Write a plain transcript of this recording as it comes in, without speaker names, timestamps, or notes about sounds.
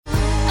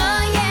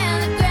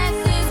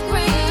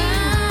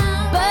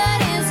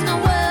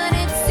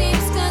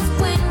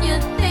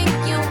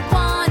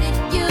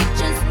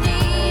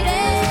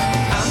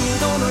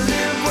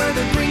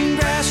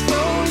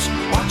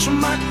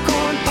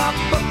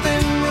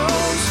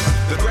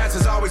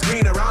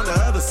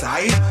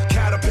fly.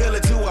 Caterpillar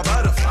to a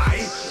butterfly.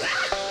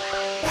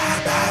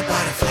 Bye bye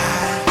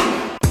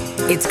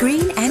butterfly. It's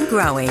Green and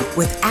Growing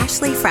with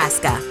Ashley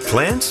Frasca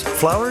Plants,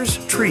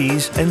 flowers,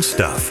 trees, and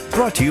stuff.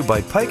 Brought to you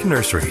by Pike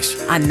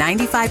Nurseries. on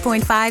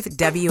 95.5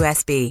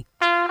 WSB.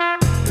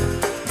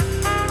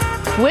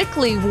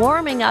 Quickly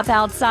warming up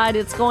outside.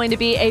 It's going to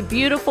be a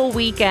beautiful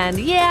weekend.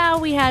 Yeah,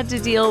 we had to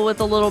deal with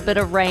a little bit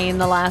of rain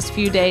the last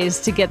few days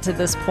to get to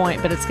this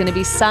point, but it's going to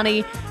be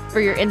sunny for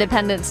your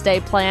Independence Day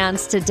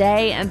plans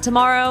today and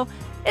tomorrow.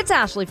 It's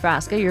Ashley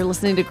Frasca. You're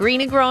listening to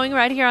Green and Growing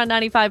right here on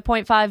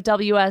 95.5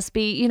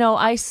 WSB. You know,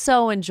 I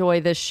so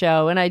enjoy this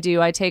show, and I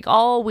do. I take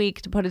all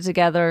week to put it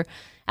together.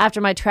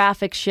 After my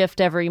traffic shift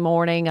every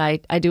morning, I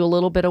do a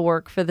little bit of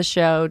work for the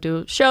show,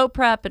 do show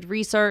prep and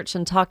research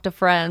and talk to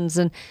friends,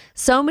 and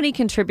so many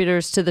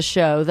contributors to the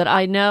show that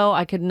I know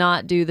I could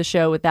not do the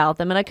show without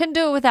them, and I couldn't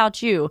do it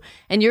without you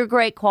and your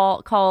great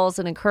calls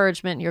and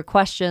encouragement and your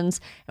questions,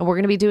 and we're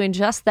going to be doing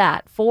just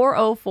that,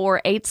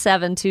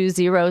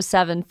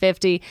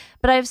 404-872-0750.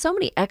 But I have so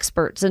many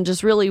experts and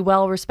just really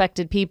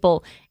well-respected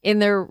people in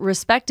their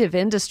respective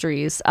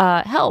industries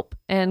help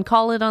and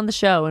call it on the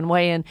show and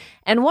weigh in.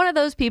 And one of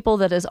those people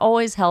that has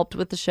always helped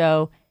with the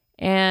show,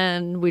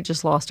 and we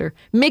just lost her,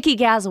 Mickey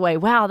Gazaway.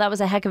 Wow, that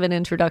was a heck of an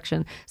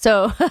introduction.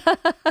 So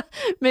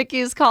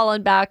Mickey's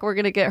calling back. We're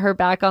going to get her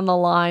back on the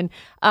line.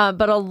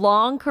 But a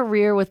long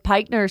career with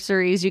Pike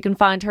Nurseries. You can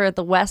find her at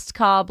the West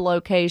Cobb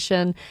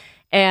location.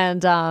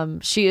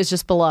 And she is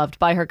just beloved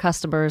by her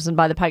customers and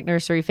by the Pike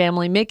Nursery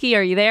family. Mickey,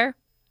 are you there?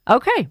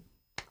 Okay.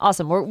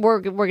 Awesome.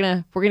 We're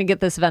gonna get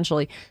this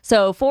eventually.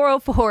 So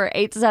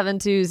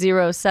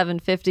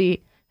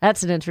 404-872-0750.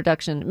 That's an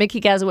introduction.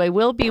 Mickey Gazaway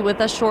will be with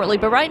us shortly,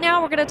 but right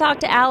now we're going to talk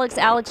to Alex.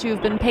 Alex,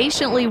 you've been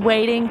patiently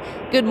waiting.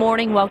 Good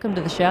morning. Welcome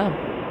to the show.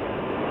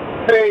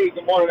 Hey,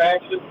 good morning,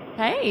 Ashley.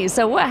 Hey.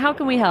 So how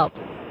can we help?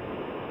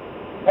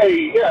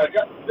 Hey, yeah,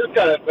 just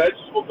got a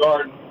vegetable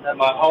garden at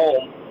my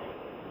home,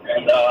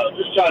 and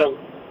just trying to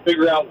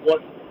figure out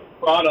what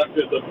product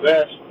is the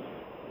best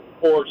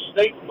for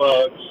stink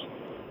bugs.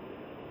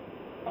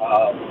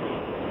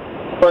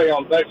 Spray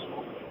on vegetables.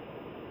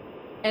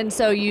 And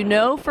so you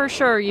know for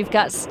sure you've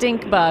got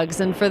stink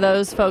bugs. And for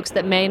those folks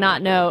that may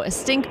not know, a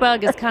stink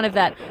bug is kind of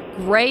that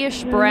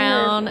grayish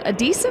brown, a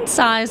decent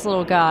sized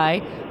little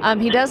guy.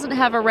 He doesn't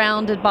have a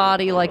rounded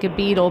body like a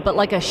beetle, but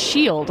like a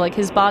shield. Like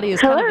his body is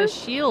kind of a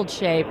shield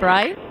shape,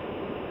 right?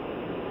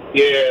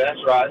 Yeah, that's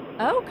right.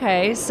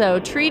 Okay, so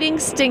treating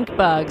stink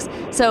bugs.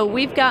 So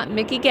we've got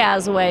Mickey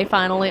Gazaway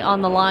finally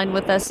on the line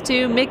with us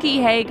too.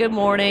 Mickey, hey, good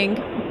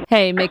morning.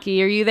 Hey,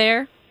 Mickey, are you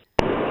there?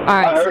 All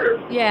right.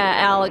 Yeah,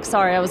 Alex,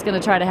 sorry, I was going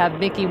to try to have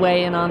Mickey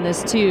weigh in on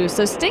this too.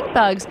 So stink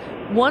bugs,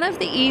 one of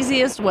the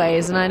easiest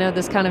ways, and I know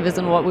this kind of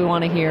isn't what we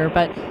want to hear,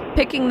 but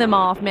picking them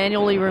off,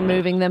 manually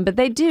removing them, but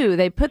they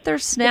put their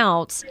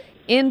snouts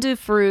into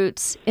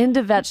fruits,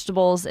 into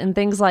vegetables, and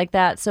things like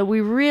that. So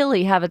we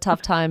really have a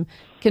tough time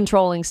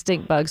controlling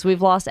stink bugs.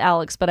 We've lost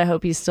Alex, but I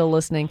hope he's still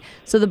listening.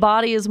 So the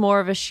body is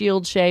more of a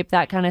shield shape,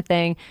 that kind of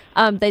thing.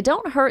 They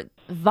don't hurt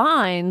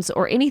vines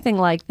or anything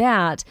like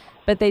that,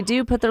 but they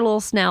do put their little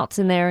snouts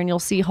in there, and you'll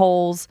see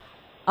holes,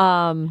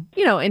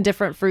 in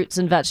different fruits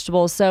and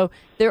vegetables. So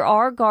there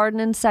are garden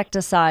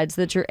insecticides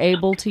that you're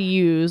able to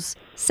use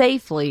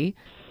safely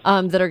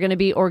that are going to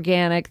be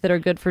organic, that are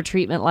good for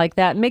treatment like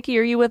that. Mickey,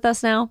 are you with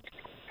us now?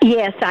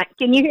 Yes,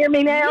 can you hear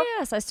me now?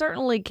 Yes, I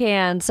certainly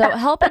can. So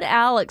helping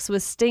Alex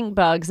with stink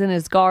bugs in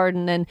his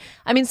garden, and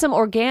I mean some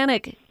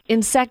organic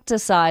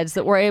insecticides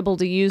that we're able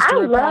to use to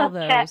repel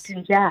those.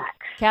 Captain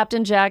Jack's.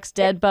 Captain Jack's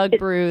Dead Bug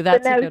Brew.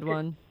 That's a good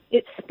one.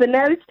 It's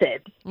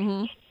spinosad,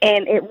 and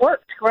it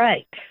works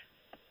great.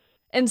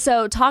 And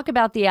so talk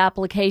about the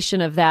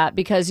application of that,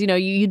 because,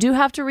 you do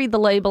have to read the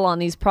label on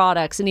these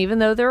products. And even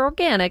though they're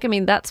organic, I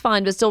mean, that's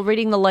fine, but still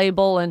reading the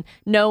label and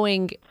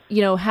knowing,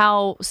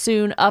 how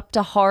soon up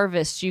to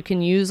harvest you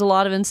can use a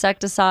lot of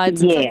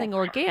insecticides and something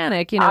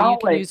organic, you can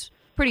use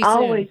pretty soon.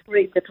 Always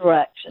read the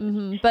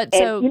directions. But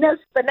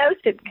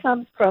spinosad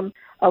comes from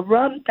a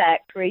rum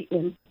factory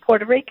in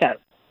Puerto Rico.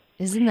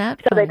 Isn't that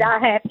so they die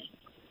happy.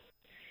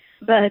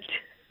 But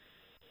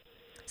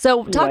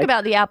so talk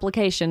about the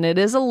application. It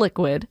is a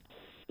liquid.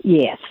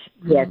 Yes,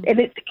 and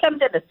it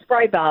comes in a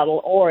spray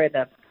bottle or in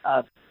a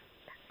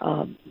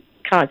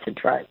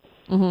concentrate.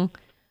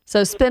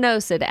 So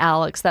spinosad,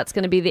 Alex, that's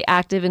going to be the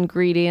active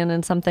ingredient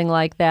in something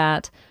like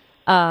that.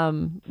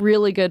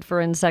 Really good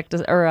for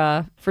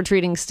for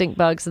treating stink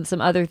bugs and some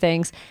other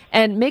things.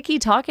 And Mickey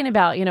talking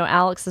about,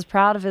 Alex is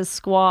proud of his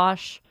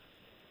squash.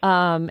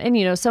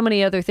 And, so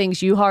many other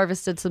things. You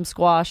harvested some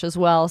squash as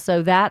well,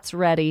 so that's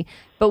ready.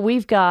 But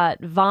we've got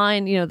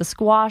vine, the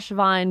squash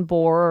vine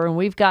borer, and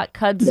we've got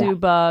kudzu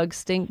bugs,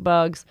 stink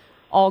bugs,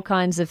 all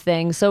kinds of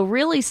things. So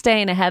really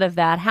staying ahead of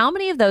that. How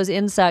many of those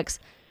insects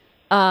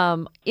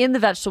in the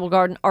vegetable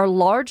garden are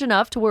large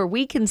enough to where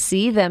we can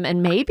see them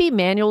and maybe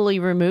manually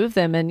remove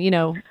them and,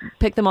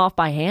 pick them off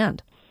by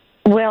hand?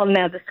 Well,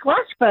 now the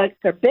squash bugs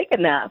are big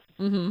enough,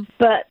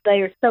 but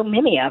there are so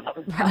many of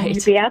them. Right.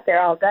 You'd be out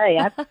there all day.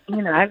 I have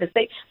to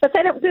say, but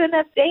they don't do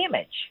enough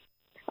damage.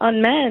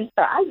 on mine.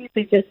 So I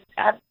usually just,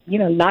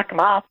 knock them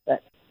off,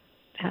 but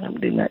I don't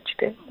do much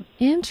good.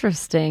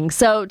 Interesting.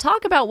 So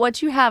talk about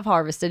what you have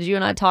harvested. You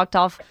and I talked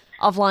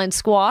offline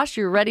squash.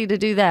 You're ready to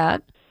do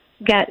that.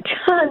 Got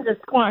tons of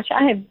squash.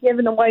 I have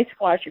given away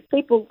squash. If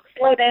people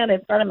slow down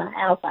in front of my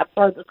house, I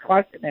throw the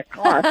squash in their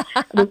car.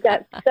 We've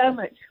got so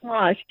much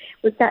squash.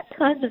 We've got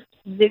tons of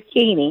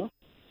zucchini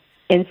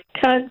and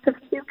tons of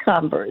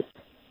cucumbers.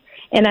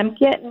 And I'm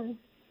getting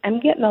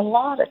a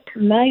lot of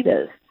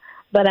tomatoes,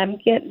 but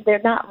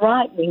they're not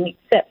ripening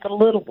except the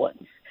little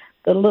ones.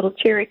 The little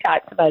cherry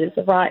type tomatoes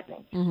are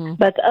ripening,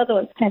 but the other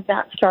ones have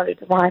not started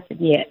to ripen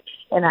yet.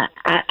 And I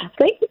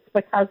think it's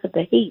because of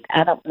the heat.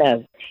 I don't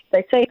know.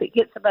 They say if it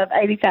gets above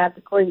 85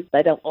 degrees,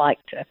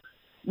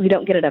 we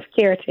don't get enough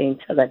carotene,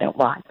 so they don't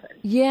ripen.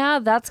 Yeah,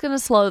 that's going to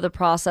slow the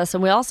process.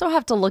 And we also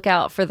have to look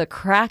out for the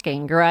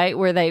cracking, right?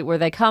 Where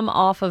they come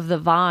off of the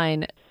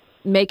vine,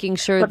 making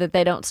sure that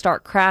they don't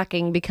start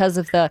cracking because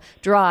of the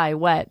dry,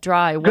 wet,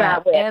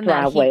 and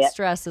that heat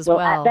stress as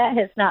well. That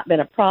has not been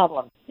a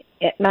problem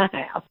at my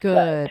house.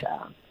 Good.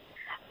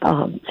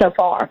 But, so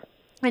far.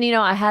 And,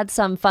 I had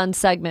some fun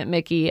segment,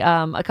 Mickey,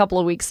 a couple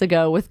of weeks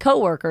ago with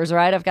coworkers,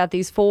 right? I've got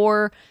these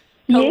 4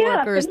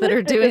 coworkers that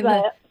are doing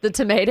the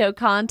tomato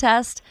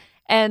contest.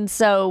 And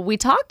so we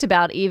talked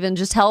about even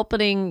just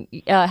helping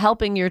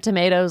your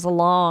tomatoes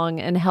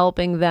along and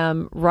helping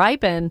them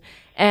ripen.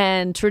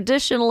 And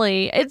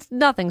traditionally,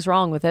 nothing's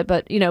wrong with it,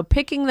 but,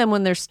 picking them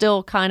when they're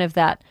still kind of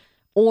that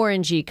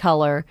orangey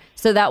color,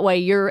 so that way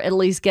you're at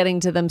least getting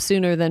to them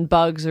sooner than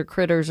bugs or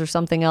critters or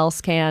something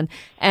else can.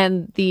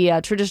 And the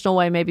traditional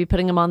way, maybe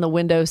putting them on the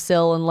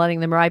windowsill and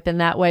letting them ripen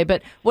that way.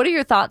 But what are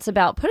your thoughts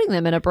about putting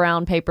them in a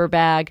brown paper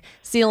bag,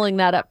 sealing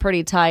that up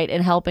pretty tight,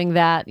 and helping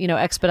that,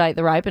 expedite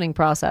the ripening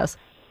process?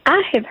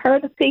 I have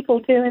heard of people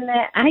doing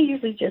that. I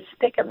usually just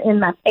stick them in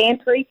my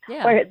pantry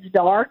where it's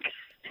dark.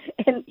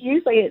 And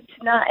usually it's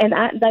not, and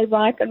they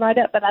ripen right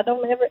up. But I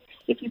don't ever,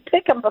 if you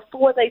pick them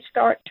before they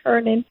start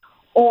turning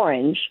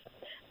orange,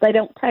 they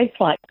don't taste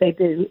like they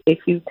do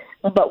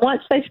but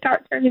once they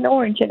start turning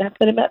orange and I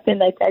put them up, then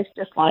they taste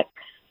just like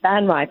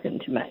vine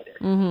ripened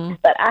tomatoes.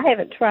 But I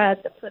haven't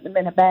tried to put them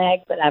in a bag,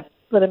 but I've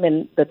put them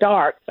in the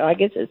dark, so I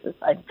guess it's the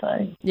same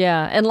thing.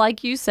 Yeah, and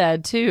like you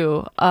said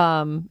too,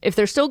 if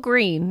they're still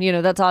green,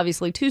 that's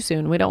obviously too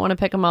soon. We don't want to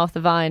pick them off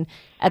the vine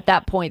at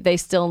that point. They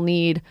still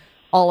need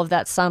all of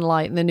that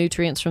sunlight and the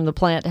nutrients from the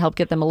plant to help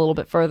get them a little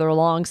bit further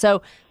along.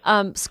 So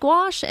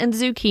squash and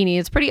zucchini,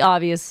 it's pretty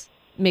obvious,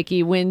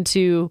 Mickey, when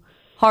to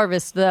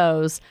harvest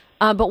those.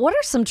 But what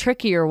are some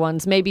trickier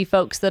ones? Maybe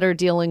folks that are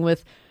dealing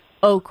with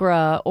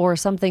okra or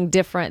something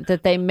different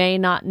that they may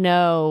not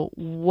know.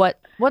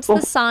 What's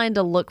the sign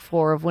to look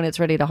for of when it's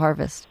ready to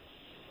harvest?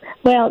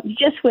 Well,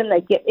 just when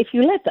if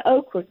you let the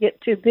okra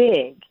get too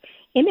big,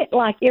 and it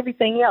like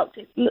everything else,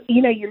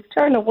 you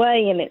turn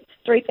away and it's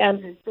 3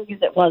 times as big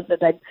as it was the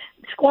day.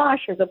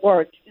 Squash are the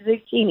worst.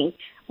 Zucchini.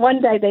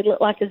 One day they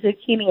look like a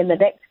zucchini, and the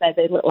next day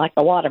they look like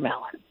a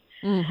watermelon.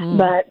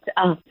 But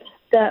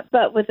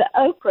with the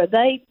okra,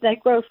 they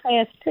grow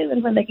fast too,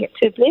 and when they get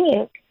too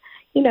big,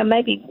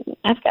 maybe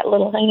I've got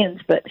little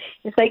hands, but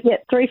if they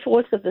get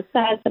 3/4 of the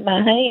size of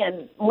my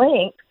hand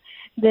length,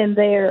 then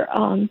they're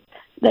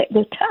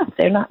tough.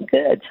 They're not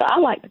good. So I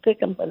like to pick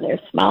them when they're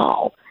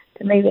small.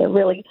 To me, they're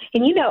really,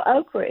 and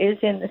okra is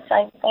in the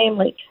same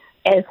family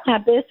as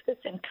hibiscus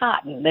and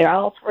cotton. They're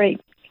all 3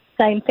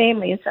 same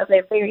family, and so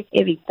they're very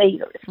heavy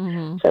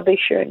feeders. So be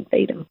sure and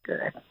feed them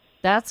good.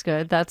 That's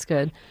good.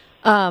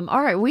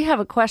 All right, we have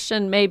a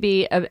question,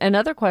 maybe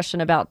another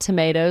question about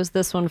tomatoes.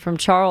 This one from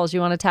Charles.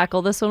 You want to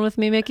tackle this one with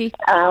me, Mickey?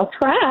 I'll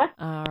try.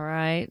 All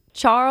right.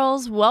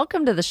 Charles,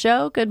 welcome to the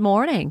show. Good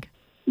morning.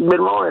 Good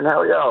morning. How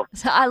are y'all?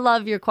 I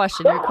love your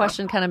question. Your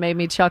question kind of made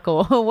me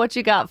chuckle. What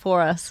you got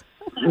for us?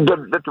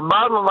 The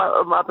bottom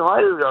of my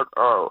tomatoes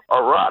are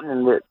rotten,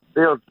 and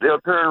they'll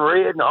turn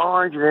red and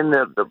orange, and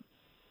then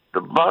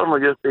the bottom will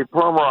just be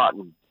plumb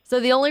rotten. So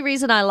the only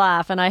reason I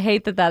laugh, and I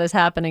hate that is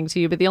happening to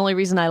you, but the only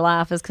reason I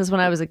laugh is because when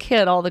I was a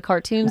kid, all the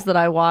cartoons that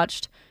I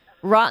watched,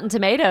 Rotten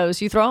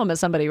Tomatoes, you throw them at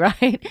somebody,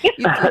 right?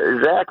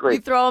 Exactly.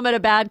 You throw them at a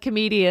bad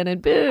comedian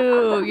and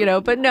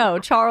boo, but no,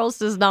 Charles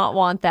does not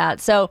want that.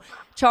 So,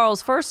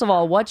 Charles, first of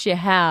all, what you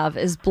have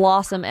is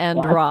blossom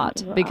end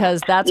rot,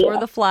 because that's where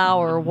the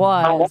flower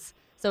was.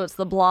 So it's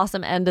the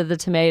blossom end of the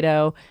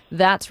tomato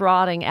that's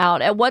rotting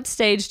out. At what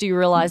stage do you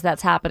realize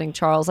that's happening,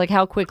 Charles? Like,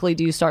 how quickly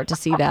do you start to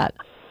see that?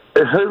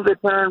 As soon as they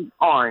turn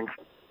orange.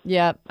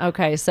 Yep.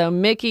 Okay. So,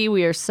 Mickey,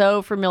 we are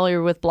so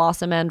familiar with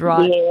blossom end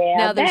rot. Yeah,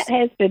 now, that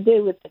has to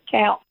do with the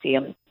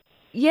calcium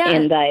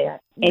in there.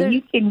 And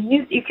you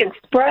can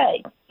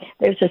spray.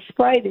 There's a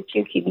spray that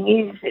you can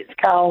use. It's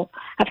called,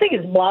 I think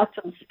it's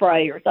Blossom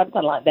Spray or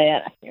something like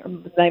that. I can't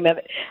remember the name of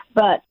it.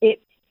 But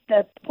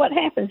what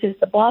happens is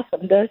the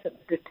blossom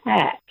doesn't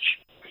detach,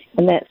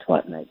 and that's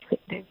what makes it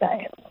do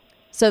that.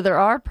 So there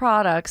are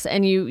products,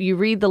 and you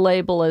read the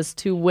label as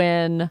to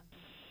when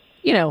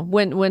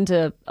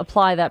to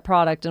apply that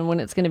product and when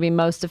it's going to be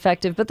most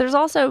effective. But there's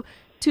also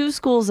 2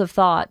 schools of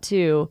thought,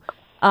 too,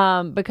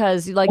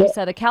 because, like you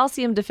said, a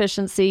calcium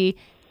deficiency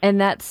And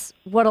that's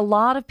what a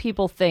lot of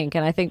people think.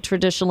 And I think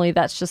traditionally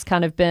that's just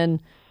kind of been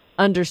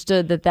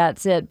understood that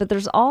that's it. But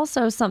there's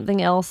also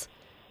something else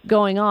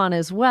going on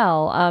as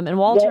well. And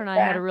Walter and I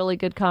had a really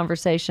good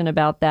conversation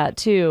about that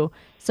too.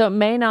 So it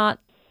may not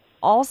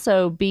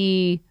also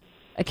be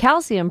a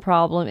calcium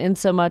problem in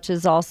so much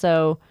as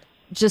also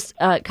just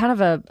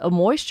kind of a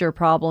moisture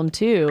problem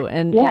too.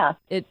 And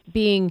it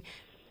being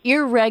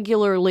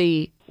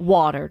irregularly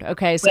watered.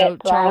 Okay, so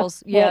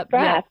Charles, yep.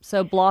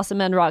 So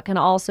blossom end rot can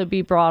also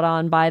be brought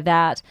on by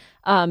that.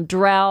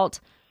 Drought,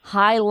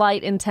 high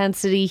light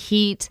intensity,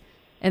 heat,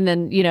 and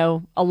then,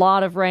 a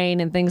lot of rain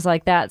and things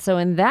like that. So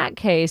in that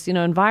case,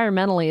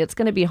 environmentally, it's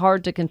going to be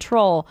hard to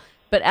control.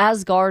 But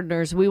as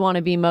gardeners, we want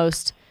to be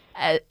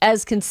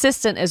as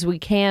consistent as we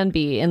can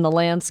be in the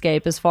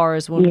landscape as far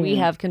as when we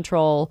have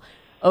control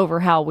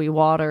over how we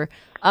water.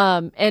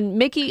 And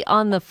Mickey,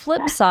 on the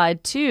flip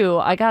side, too,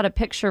 I got a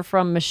picture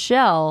from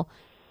Michelle,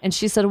 and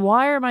she said,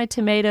 why are my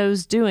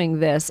tomatoes doing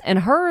this? And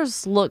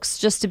hers looks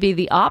just to be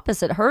the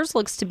opposite. Hers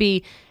looks to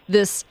be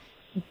this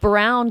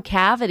brown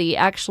cavity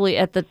actually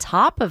at the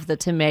top of the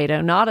tomato,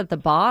 not at the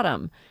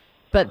bottom,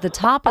 but the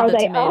top of the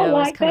tomato. Are they all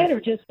like that, or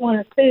just one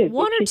or two?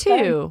 One or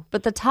two,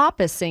 but the top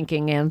is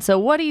sinking in. So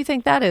what do you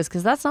think that is?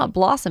 Because that's not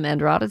blossom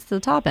end rot, it's the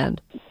top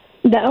end.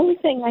 The only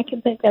thing I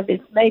can think of is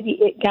maybe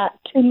it got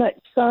too much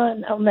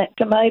sun on that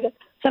tomato.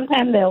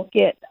 Sometimes they'll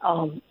get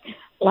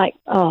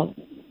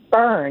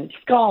burned,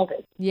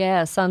 scalded.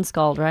 Yeah, sun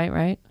scald,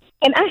 right.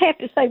 And I have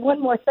to say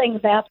one more thing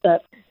about the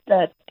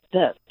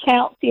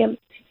calcium.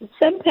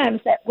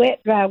 Sometimes that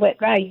wet, dry,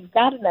 you've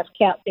got enough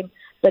calcium,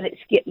 but it's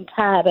getting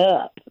tied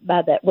up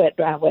by that wet,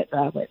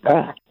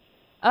 dry.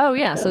 Oh,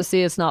 yeah. So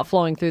see, it's not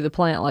flowing through the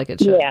plant like it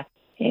should.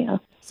 Yeah.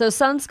 So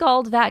sun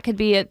scald, that could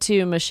be it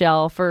too,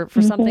 Michelle, for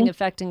something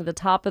affecting the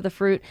top of the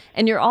fruit.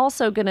 And you're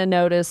also going to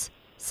notice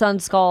sun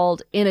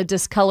scald in a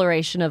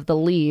discoloration of the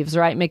leaves,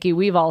 right, Mickey?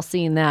 We've all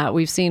seen that.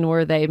 We've seen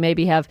where they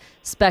maybe have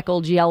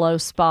speckled yellow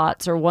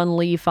spots or one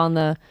leaf on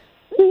the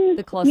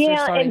cluster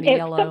starting to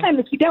yellow. Sometimes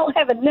if you don't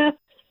have enough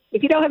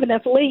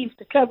leaves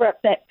to cover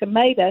up that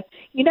tomato,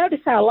 you notice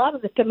how a lot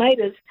of the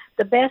tomatoes,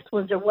 the best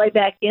ones are way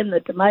back in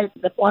the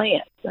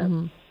plant. So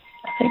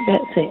I think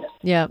that's it.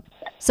 Yeah.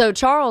 So,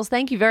 Charles,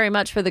 thank you very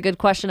much for the good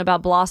question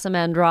about blossom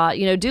end rot.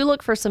 Do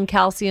look for some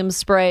calcium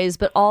sprays,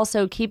 but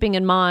also keeping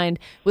in mind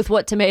with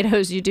what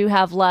tomatoes you do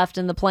have left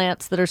in the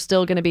plants that are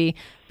still going to be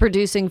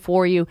producing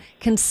for you,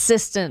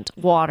 consistent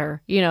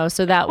water,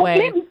 so that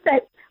way.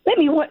 Let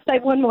me say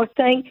one more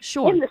thing.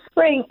 Sure. In the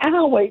spring, I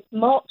always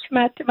mulch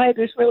my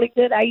tomatoes really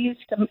good. I use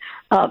some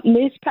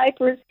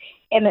newspapers,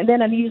 and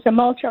then I use a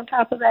mulch on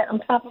top of that, on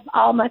top of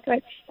all my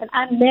tomatoes, and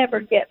I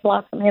never get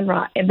blossom end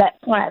rot, and that's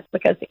why, it's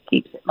because it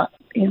keeps it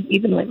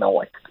evenly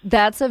moist.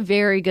 That's a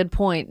very good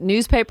point.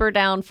 Newspaper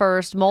down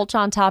first, mulch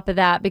on top of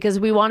that, because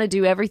we want to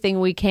do everything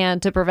we can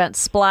to prevent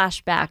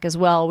splashback as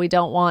well. We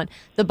don't want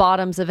the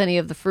bottoms of any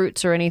of the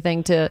fruits or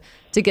anything to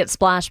get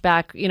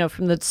splashback,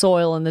 from the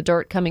soil and the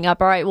dirt coming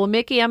up. All right, well,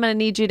 Mickey, I'm going to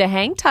need you to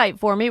hang tight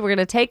for me. We're going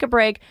to take a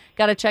break.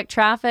 Got to check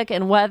traffic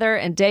and weather,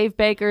 and Dave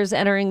Baker's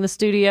entering the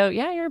studio.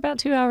 Yeah, you're about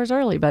 2 hours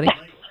early, buddy.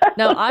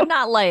 No, I'm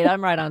not late.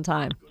 I'm right on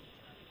time.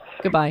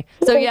 Goodbye.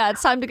 So, yeah,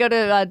 it's time to go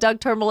to Doug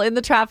Turnbull in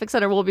the traffic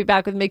center. We'll be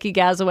back with Mickey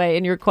Gazaway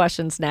and your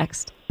questions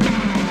next.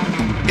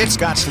 It's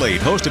Scott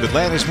Slade, host of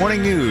Atlanta's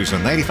Morning News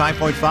on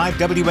 95.5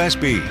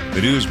 WSB.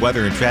 The news,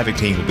 weather, and traffic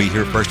team will be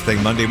here first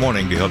thing Monday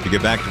morning to help you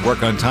get back to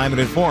work on time and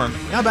informed.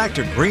 Now back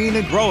to Green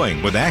and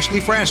Growing with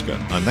Ashley Frasca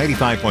on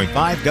 95.5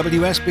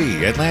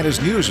 WSB, Atlanta's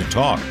News and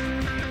Talk.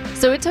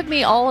 So it took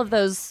me all of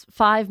those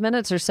 5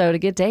 minutes or so to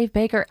get Dave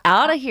Baker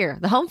out of here.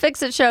 The Home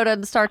Fix-It show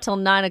doesn't start till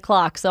 9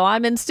 o'clock. So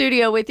I'm in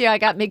studio with you. I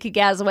got Mickey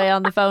Gazaway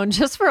on the phone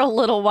just for a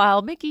little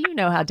while. Mickey, you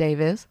know how Dave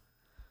is.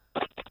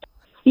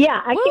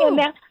 Yeah, I can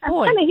now. I'm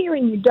kind of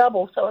hearing you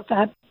double, so if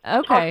I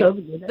talk over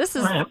you, this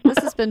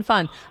has been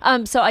fun.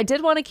 So I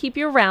did want to keep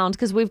you around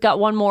because we've got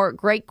one more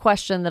great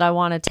question that I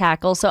want to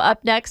tackle. So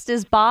up next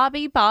is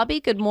Bobby. Bobby,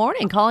 good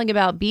morning. Calling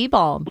about bee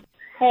balm.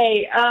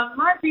 Hey,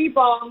 my bee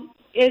balm,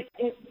 it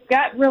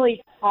got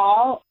really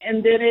tall,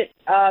 and then it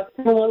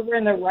fell over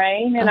in the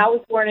rain, and I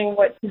was wondering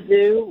what to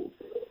do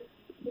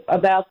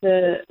about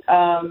the.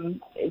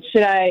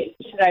 Should I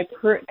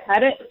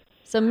cut it?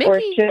 So Mickey,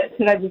 or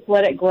should I just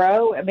let it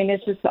grow? I mean,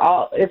 it's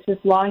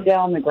just lying down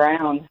on the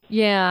ground.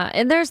 Yeah,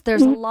 and there's a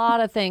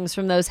lot of things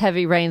from those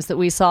heavy rains that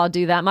we saw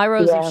do that. My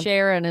Rose of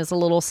Sharon is a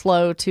little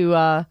slow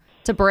to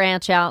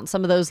branch out, and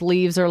some of those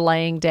leaves are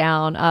laying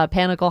down.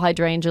 Panicle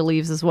hydrangea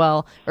leaves as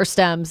well, or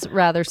stems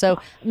rather. So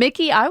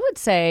Mickey, I would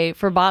say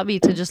for Bobby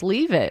to just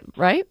leave it,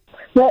 right?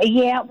 Well,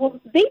 yeah.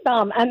 Well, bee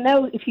balm, I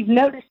know if you've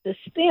noticed the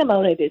stem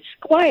on it is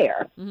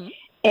square,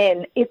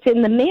 and it's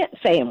in the mint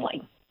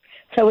family.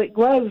 So it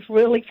grows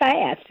really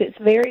fast. It's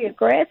very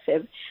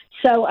aggressive.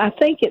 So I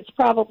think it's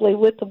probably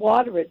with the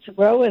water, it's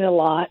growing a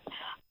lot.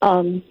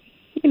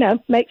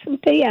 Make some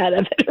tea out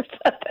of it or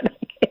something,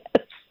 I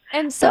guess.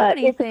 And so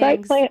many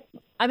things.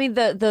 I mean,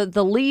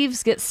 the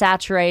leaves get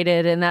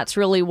saturated, and that's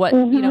really what,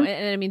 you know,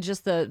 and I mean,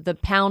 just the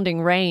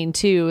pounding rain,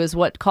 too, is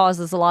what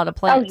causes a lot of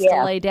plants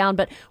to lay down.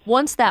 But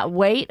once that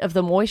weight of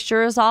the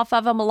moisture is off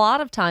of them, a lot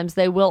of times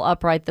they will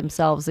upright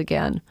themselves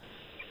again.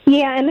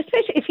 Yeah, and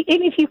especially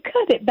if you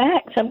cut it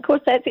back, so of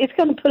course it's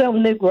going to put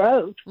on new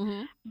growth.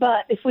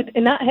 But if we're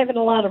not having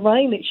a lot of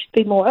rain, it should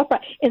be more upright.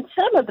 And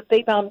some of the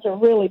bee balms are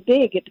really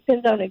big. It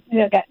depends on if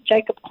you got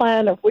Jacob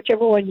Klein or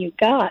whichever one you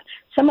got.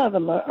 Some of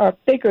them are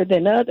bigger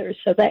than others,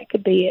 so that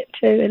could be it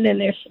too. And then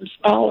there's some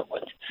smaller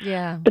ones.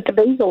 Yeah, but the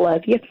bees will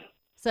love you.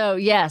 So,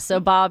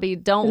 so Bobby,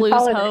 don't lose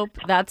hope.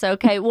 That's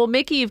okay. Well,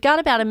 Mickey, you've got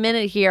about a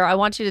minute here. I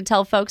want you to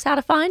tell folks how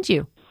to find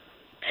you.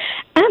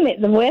 I'm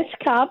at the West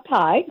Cobb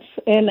Pikes,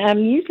 and I'm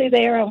usually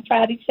there on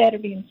Friday,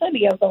 Saturday, and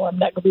Sunday, although I'm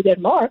not going to be there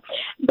tomorrow.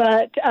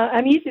 But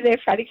I'm usually there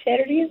Friday,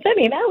 Saturday, and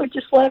Sunday, and I would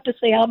just love to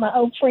see all my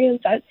old friends.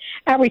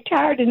 I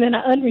retired, and then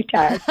I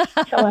unretired,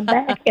 so I'm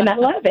back, and I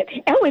love it.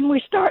 And when we're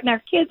starting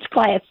our kids'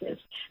 classes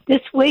this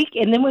week,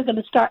 and then we're going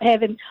to start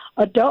having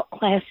adult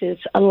classes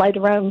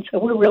later on, so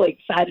we're really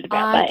excited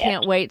about that. I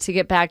can't wait to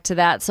get back to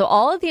that. So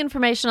all of the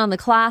information on the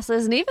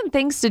classes and even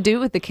things to do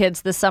with the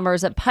kids this summer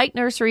is at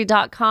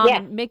pikenursery.com. Yeah.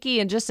 And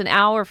Mickey, in just an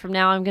hour from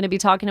now, I'm going to be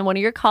talking to one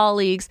of your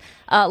colleagues,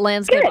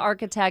 landscape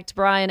architect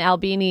Brian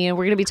Albini, and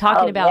we're going to be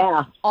talking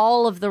about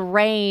all of the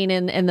rain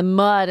and the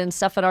mud and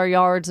stuff in our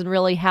yards and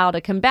really how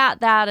to combat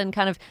that and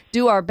kind of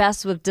do our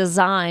best with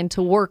design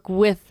to work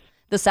with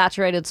the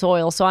saturated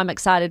soil. So I'm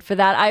excited for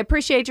that. I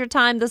appreciate your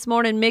time this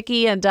morning,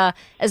 Mickey. And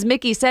as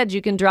Mickey said,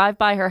 you can drive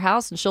by her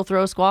house and she'll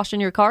throw a squash in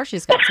your car.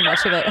 She's got so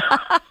much of it.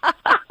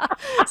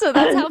 So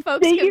that's how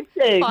folks can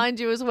find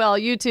you as well.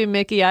 You too,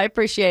 Mickey. I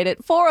appreciate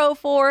it.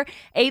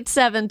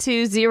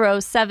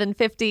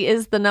 404-872-0750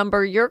 is the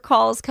number. Your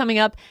call's coming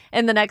up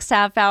in the next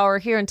half hour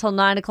here until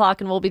 9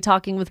 o'clock. And we'll be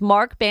talking with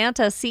Mark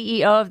Banta,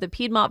 CEO of the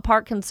Piedmont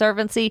Park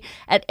Conservancy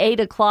at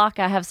 8 o'clock.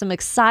 I have some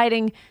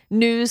exciting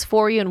news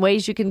for you and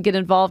ways you can get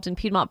involved in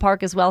Piedmont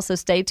Park as well. So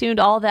stay tuned.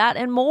 All that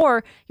and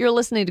more. You're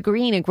listening to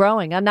Green and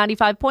Growing on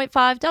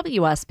 95.5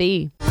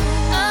 WSB.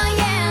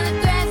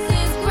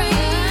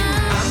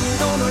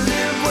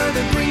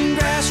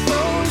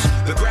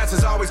 The grass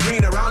is always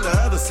greener on the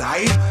other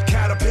side.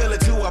 Caterpillar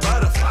to a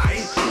butterfly.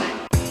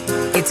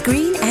 It's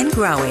Green and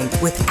Growing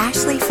with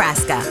Ashley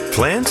Frasca.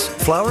 Plants,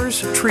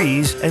 flowers,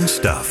 trees, and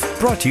stuff.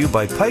 Brought to you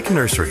by Pike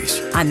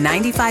Nurseries. On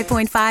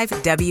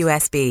 95.5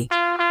 WSB.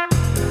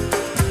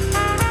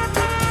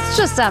 It's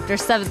just after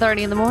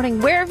 7:30 in the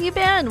morning. Where have you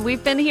been?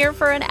 We've been here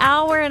for an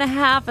hour and a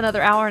half,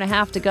 another hour and a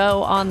half to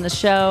go on the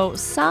show.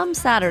 Some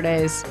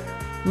Saturdays,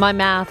 my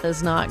math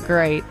is not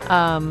great.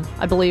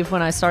 I believe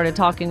when I started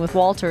talking with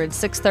Walter at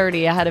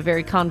 6:30, I had a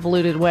very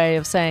convoluted way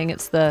of saying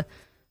it's the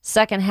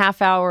second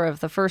half hour of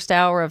the first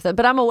hour of the,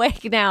 but I'm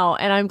awake now,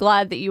 and I'm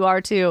glad that you are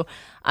too.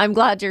 I'm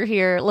glad you're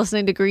here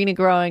listening to Green and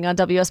Growing on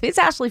WSB. It's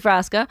Ashley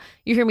Frasca.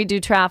 You hear me do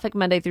traffic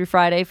Monday through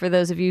Friday for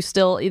those of you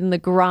still in the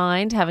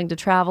grind, having to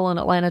travel in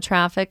Atlanta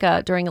traffic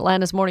during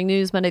Atlanta's morning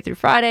news Monday through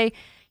Friday.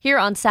 Here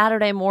on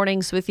Saturday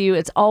mornings with you.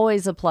 It's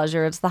always a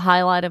pleasure. It's the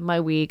highlight of my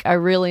week. I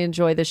really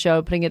enjoy the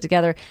show, putting it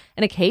together.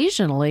 And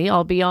occasionally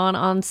I'll be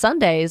on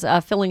Sundays,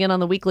 filling in on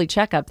the weekly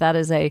checkup. That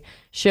is a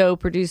show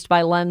produced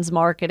by Lens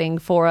Marketing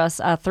for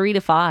us 3 to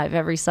 5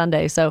 every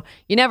Sunday. So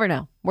you never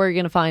know where you're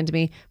going to find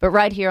me. But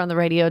right here on the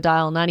radio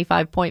dial,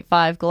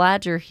 95.5.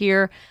 Glad you're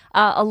here.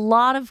 A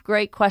lot of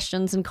great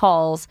questions and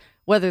calls,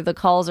 whether the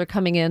calls are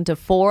coming in to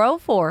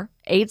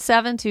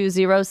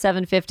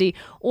 404-872-0750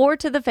 or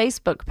to the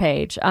Facebook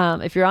page.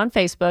 If you're on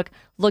Facebook,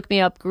 look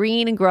me up,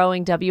 Green and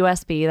Growing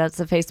WSB. That's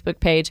the Facebook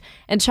page.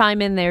 And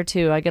chime in there,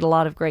 too. I get a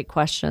lot of great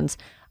questions.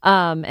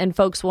 And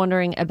folks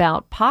wondering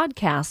about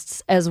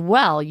podcasts as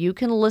well. You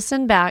can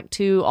listen back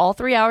to all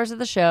 3 hours of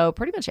the show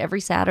pretty much every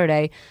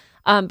Saturday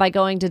by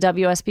going to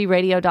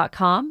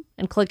WSBradio.com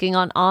and clicking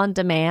on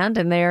demand.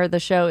 And there the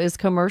show is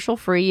commercial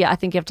free. I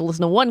think you have to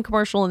listen to one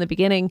commercial in the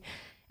beginning,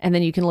 and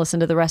then you can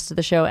listen to the rest of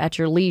the show at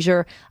your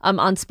leisure.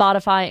 On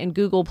Spotify and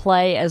Google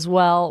Play as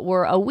well.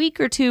 We're a week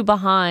or two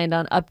behind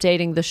on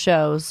updating the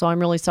shows, so I'm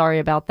really sorry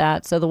about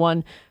that. So the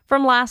one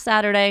from last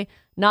Saturday,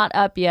 not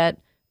up yet,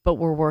 but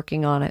we're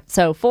working on it.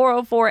 So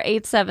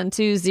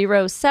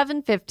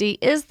 404-872-0750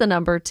 is the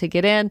number to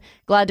get in.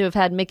 Glad to have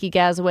had Mickey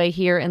Gazaway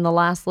here in the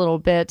last little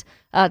bit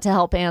to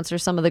help answer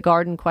some of the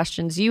garden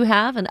questions you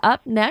have. And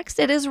up next,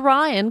 it is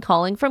Ryan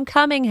calling from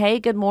Cumming. Hey,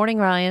 good morning,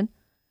 Ryan.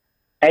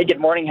 Hey,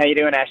 good morning. How you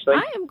doing, Ashley?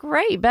 I am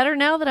great. Better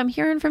now that I'm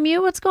hearing from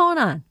you. What's going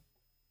on?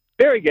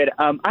 Very good.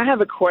 I have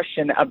a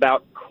question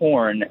about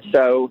corn.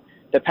 So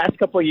the past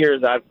couple of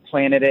years, I've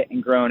planted it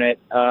and grown it.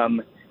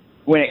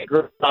 When it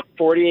grew about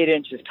 48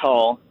 inches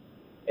tall,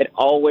 it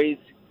always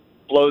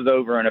blows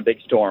over in a big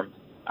storm.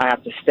 I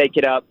have to stake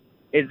it up.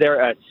 Is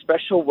there a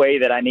special way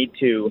that I need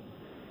to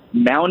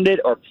mound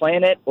it or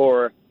plant it,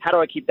 or how do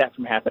I keep that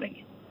from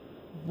happening?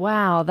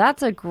 Wow,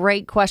 that's a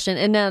great question.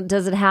 And now,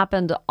 does it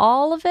happen to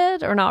all of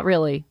it or not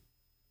really?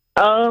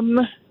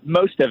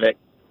 Most of it.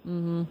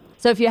 Mm-hmm.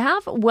 So if you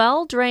have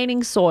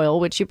well-draining soil,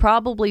 which you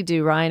probably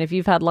do, Ryan, if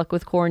you've had luck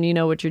with corn, you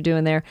know what you're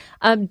doing there,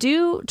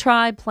 do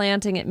try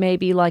planting it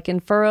maybe like in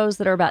furrows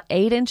that are about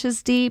 8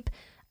 inches deep.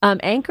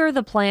 Anchor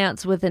the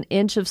plants with an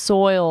inch of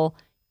soil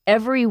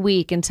every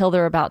week until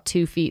they're about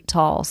 2 feet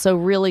tall. So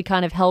really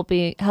kind of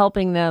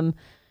helping them,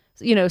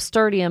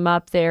 sturdy them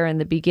up there in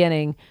the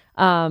beginning.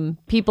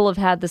 People have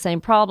had the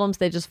same problems.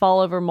 They just fall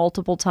over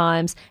multiple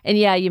times. And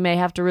yeah, you may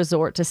have to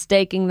resort to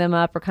staking them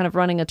up or kind of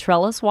running a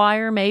trellis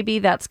wire. Maybe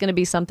that's going to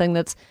be something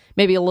that's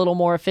maybe a little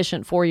more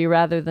efficient for you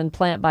rather than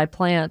plant by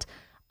plant.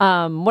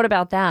 What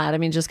about that? I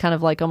mean, just kind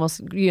of like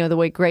almost, the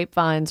way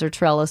grapevines are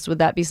trellised. Would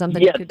that be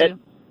something you could do?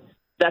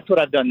 That's what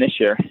I've done this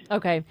year.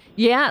 Okay.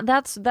 Yeah,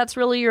 that's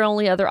really your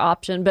only other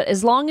option. But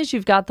as long as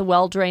you've got the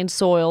well-drained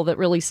soil that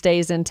really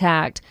stays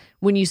intact,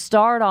 when you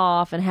start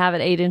off and have it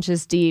 8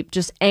 inches deep,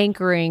 just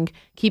anchoring,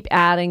 keep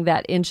adding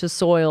that inch of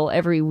soil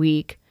every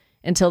week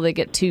until they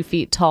get 2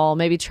 feet tall.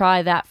 Maybe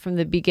try that from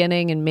the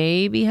beginning and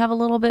maybe have a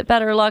little bit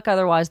better luck.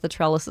 Otherwise, the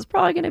trellis is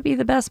probably going to be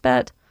the best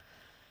bet.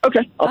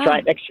 Okay. I'll try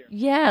it next year.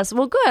 Yes.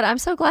 Well, good. I'm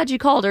so glad you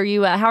called. Are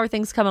you? How are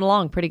things coming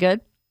along? Pretty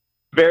good?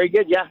 Very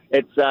good, yeah.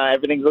 It's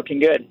everything's looking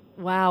good.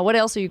 Wow. What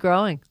else are you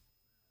growing?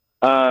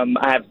 I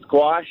have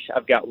squash.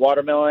 I've got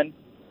watermelon,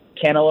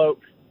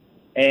 cantaloupe,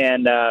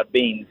 and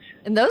beans.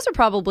 And those are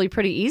probably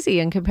pretty easy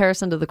in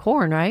comparison to the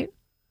corn, right?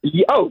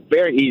 Yeah,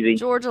 very easy.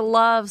 Georgia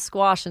loves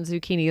squash and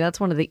zucchini. That's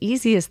one of the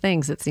easiest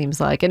things, it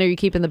seems like. And are you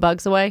keeping the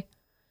bugs away?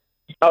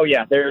 Oh,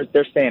 yeah. They're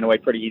staying away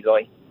pretty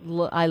easily.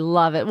 I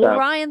love it. Well,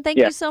 Ryan, thank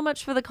you so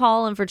much for the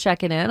call and for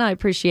checking in. I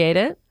appreciate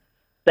it.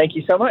 Thank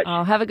you so much.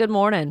 Oh, have a good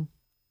morning.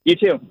 You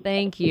too.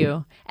 Thank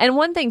you. And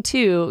one thing,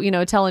 too,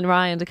 telling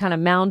Ryan to kind of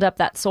mound up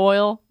that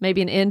soil,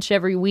 maybe an inch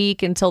every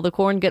week until the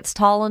corn gets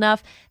tall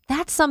enough.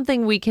 That's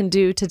something we can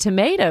do to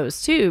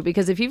tomatoes, too,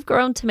 because if you've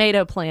grown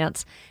tomato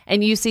plants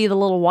and you see the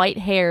little white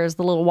hairs,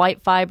 the little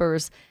white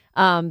fibers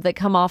that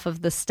come off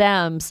of the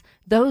stems,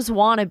 those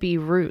want to be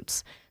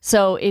roots.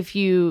 So if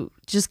you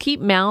just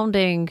keep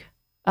mounding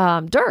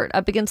dirt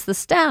up against the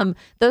stem,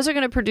 those are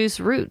going to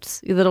produce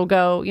roots that'll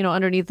go,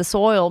 underneath the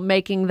soil,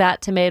 making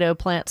that tomato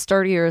plant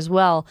sturdier as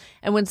well.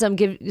 And when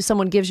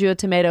someone gives you a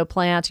tomato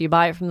plant, you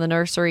buy it from the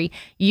nursery,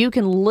 you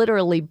can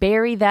literally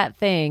bury that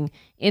thing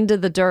into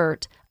the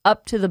dirt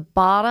up to the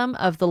bottom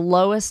of the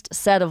lowest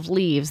set of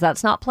leaves.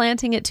 That's not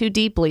planting it too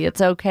deeply.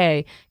 It's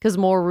okay because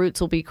more roots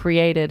will be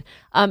created.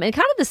 And kind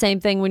of the same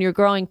thing when you're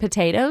growing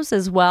potatoes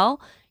as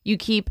well. You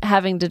keep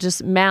having to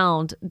just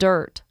mound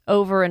dirt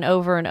over and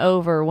over and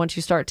over once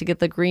you start to get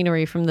the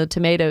greenery from the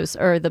tomatoes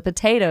or the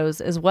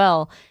potatoes as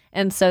well.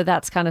 And so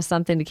that's kind of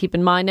something to keep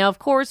in mind. Now, of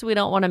course, we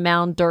don't want to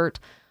mound dirt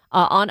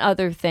on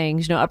other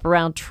things, up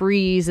around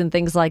trees and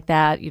things like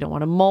that. You don't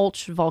want to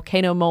mulch,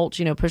 volcano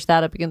mulch, push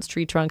that up against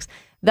tree trunks.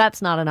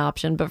 That's not an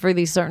option. But for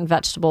these certain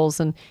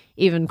vegetables and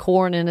even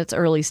corn in its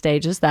early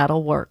stages,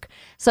 that'll work.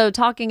 So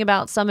talking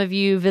about some of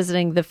you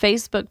visiting the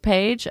Facebook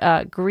page,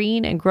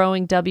 Green and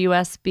Growing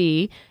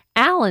WSB,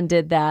 Alan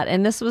did that.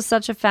 And this was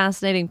such a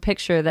fascinating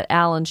picture that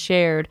Alan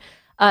shared.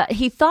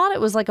 He thought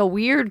it was like a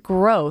weird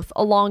growth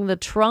along the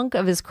trunk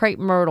of his crepe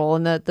myrtle,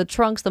 and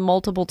the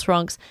multiple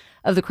trunks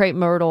of the crepe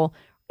myrtle,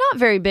 not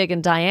very big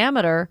in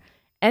diameter.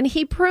 And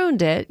he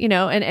pruned it,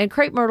 and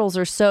crepe myrtles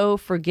are so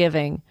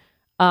forgiving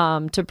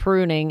to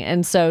pruning.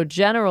 And so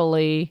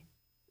generally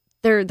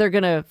they're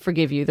going to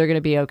forgive you. They're going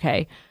to be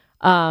okay.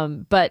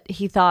 But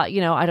he thought,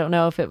 I don't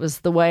know if it was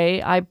the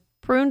way I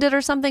pruned it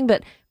or something,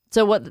 but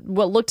so what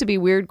looked to be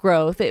weird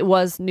growth, it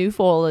was new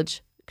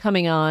foliage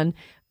coming on,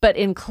 but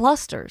in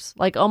clusters,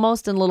 like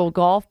almost in little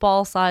golf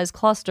ball size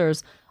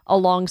clusters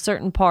along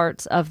certain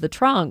parts of the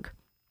trunk.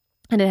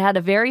 And it had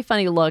a very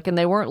funny look, and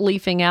they weren't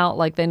leafing out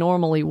like they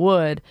normally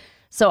would.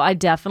 So I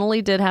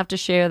definitely did have to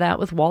share that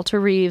with Walter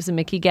Reeves and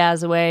Mickey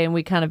Gazaway, and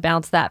we kind of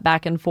bounced that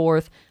back and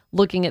forth,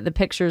 looking at the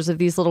pictures of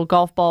these little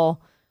golf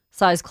ball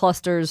size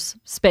clusters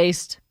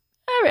spaced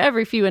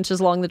every few inches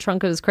along the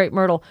trunk of his crepe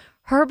myrtle.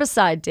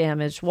 Herbicide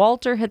damage.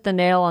 Walter hit the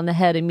nail on the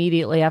head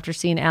immediately after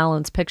seeing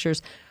Alan's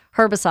pictures.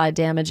 Herbicide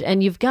damage.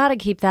 And you've got to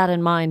keep that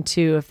in mind,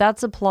 too. If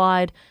that's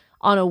applied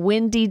on a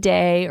windy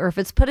day, or if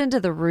it's put into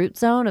the root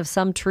zone of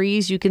some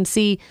trees, you can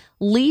see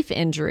leaf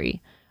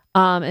injury.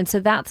 And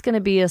so that's going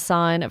to be a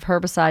sign of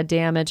herbicide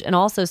damage. And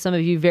also some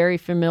of you very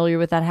familiar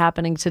with that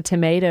happening to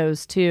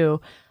tomatoes,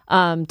 too.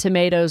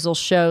 Tomatoes will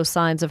show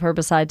signs of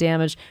herbicide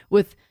damage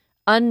with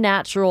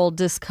unnatural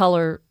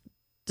discoloration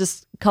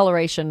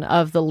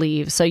of the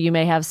leaves. So you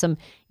may have some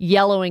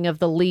yellowing of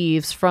the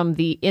leaves from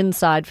the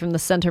inside, from the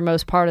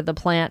centermost part of the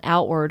plant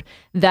outward.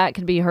 That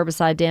could be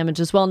herbicide damage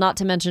as well, not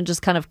to mention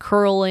just kind of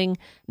curling,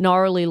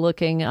 gnarly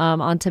looking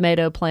on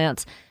tomato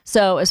plants.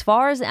 So as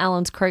far as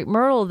Alan's crepe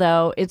myrtle,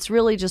 though, it's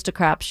really just a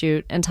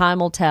crapshoot, and time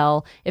will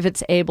tell if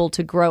it's able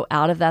to grow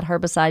out of that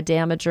herbicide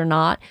damage or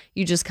not.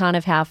 You just kind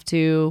of have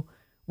to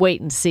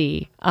wait and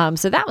see.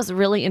 So that was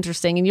really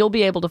interesting, and you'll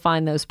be able to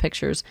find those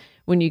pictures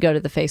when you go to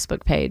the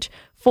Facebook page.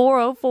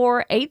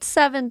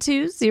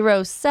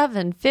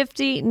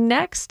 404-872-0750.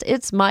 Next,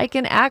 it's Mike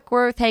in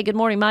Ackworth. Hey, good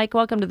morning, Mike.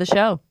 Welcome to the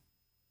show.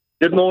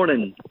 Good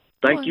morning.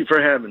 Thank you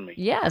for having me.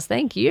 Yes,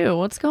 thank you.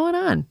 What's going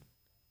on?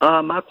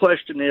 My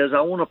question is,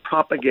 I want to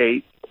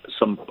propagate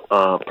some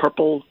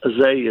purple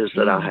azaleas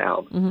that I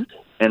have,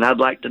 and I'd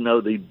like to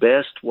know the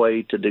best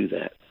way to do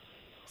that.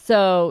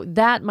 So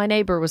my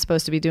neighbor was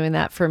supposed to be doing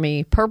that for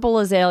me. Purple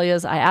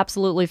azaleas, I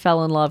absolutely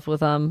fell in love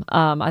with them.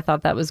 I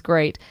thought that was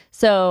great.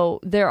 So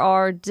there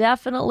are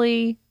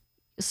definitely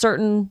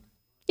certain,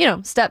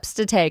 steps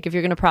to take if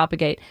you're going to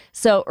propagate.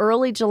 So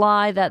early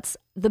July, that's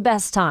the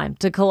best time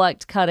to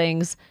collect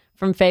cuttings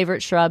from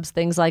favorite shrubs,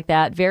 things like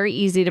that. Very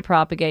easy to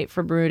propagate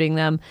from rooting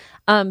them.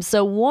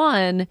 So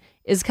one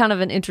is kind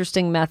of an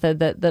interesting method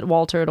that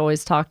Walter had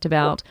always talked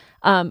about.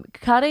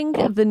 Cutting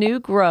the new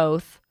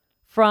growth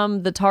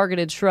from the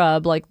targeted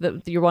shrub, like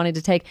you're wanting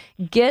to take,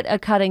 get a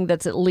cutting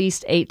that's at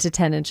least 8 to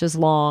 10 inches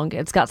long.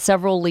 It's got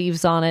several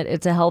leaves on it.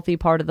 It's a healthy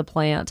part of the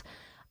plant.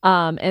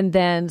 And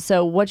then,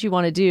 so what you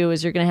want to do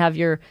is you're going to have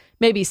your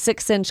maybe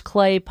 6-inch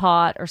clay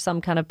pot or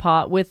some kind of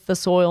pot with the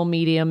soil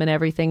medium and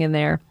everything in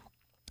there.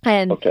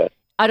 And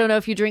I don't know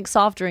if you drink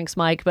soft drinks,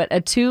 Mike, but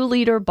a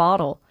 2-liter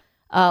bottle,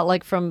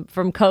 like from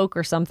Coke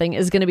or something,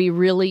 is going to be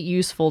really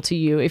useful to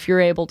you if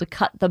you're able to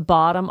cut the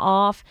bottom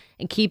off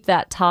and keep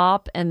that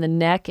top and the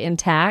neck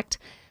intact.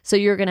 So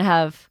you're going to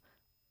have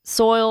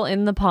soil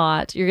in the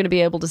pot. You're going to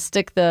be able to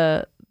stick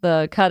the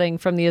cutting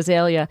from the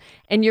azalea,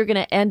 and you're going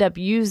to end up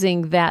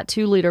using that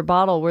 2-liter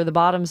bottle where the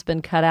bottom's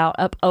been cut out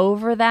up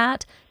over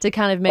that to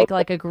kind of make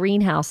like a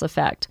greenhouse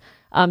effect.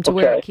 To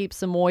where it keeps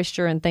some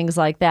moisture and things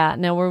like that.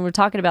 Now, when we're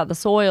talking about the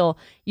soil,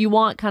 you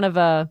want kind of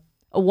a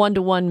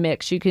 1-to-1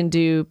 mix. You can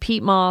do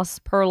peat moss,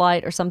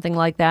 perlite, or something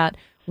like that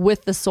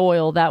with the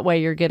soil. That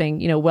way you're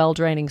getting,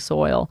 well-draining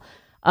soil.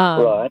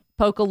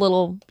 Poke a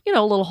little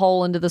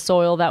hole into the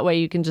soil. That way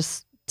you can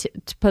just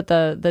put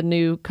the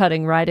new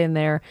cutting right in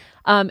there.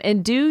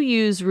 And do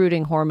use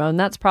rooting hormone.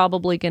 That's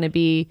probably going to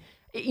be,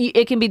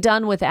 it can be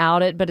done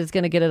without it, but it's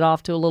going to get it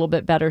off to a little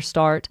bit better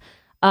start.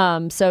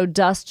 So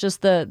dust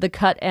just the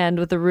cut end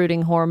with the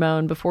rooting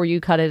hormone before you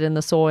cut it in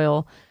the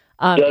soil.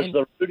 Does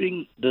the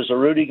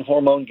rooting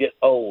hormone get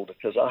old?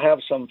 Because I have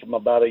some from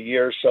about a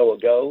year or so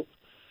ago.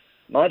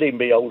 Might even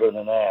be older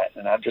than that.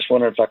 And I just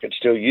wonder if I could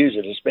still use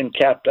it. It's been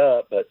capped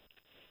up, but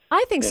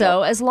I think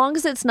so. As long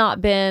as it's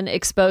not been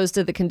exposed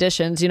to the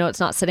conditions, it's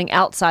not sitting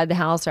outside the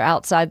house or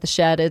outside the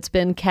shed. It's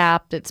been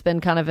capped. It's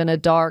been kind of in a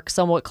dark,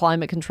 somewhat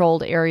climate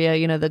controlled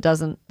area, that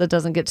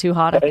doesn't get too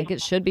hot. I think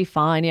it should be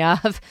fine. Yeah.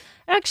 I've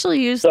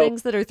actually used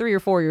things that are 3 or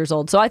 4 years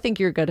old. So I think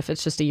you're good if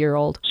it's just a year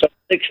old. So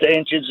 6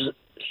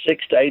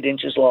 to 8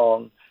 inches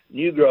long,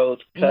 new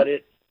growth, cut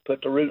it,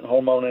 put the root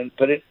hormone in,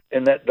 put it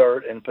in that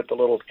dirt, and put the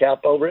little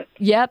cap over it.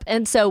 Yep.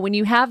 And so when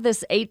you have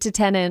this 8 to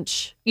 10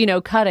 inch,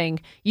 cutting,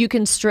 you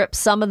can strip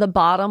some of the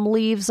bottom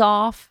leaves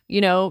off,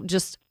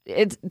 just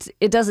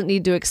it doesn't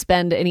need to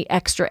expend any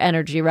extra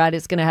energy, right?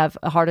 It's going to have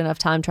a hard enough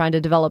time trying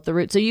to develop the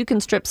root. So you can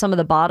strip some of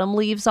the bottom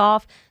leaves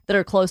off that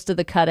are close to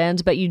the cut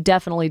end, but you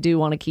definitely do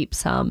want to keep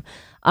some.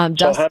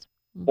 So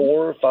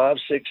 4, 5,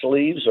 6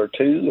 leaves or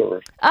 2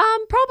 or?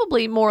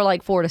 Probably more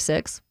like 4 to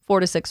 6. 4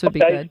 to 6 would be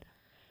good.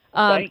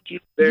 Thank you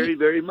very,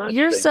 very much.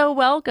 You're so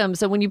welcome.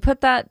 So when you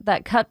put that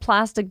cut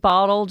plastic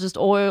bottle just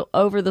oil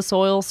over the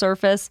soil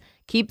surface,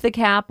 keep the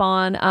cap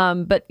on.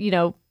 But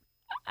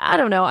I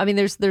don't know. I mean,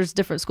 there's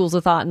different schools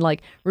of thought and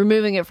like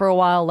removing it for a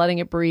while, letting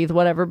it breathe,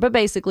 whatever. But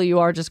basically, you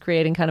are just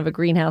creating kind of a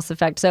greenhouse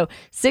effect. So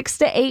 6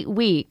 to 8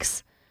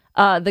 weeks,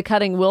 the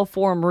cutting will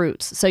form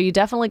roots. So you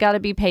definitely got to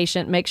be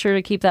patient. Make sure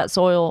to keep that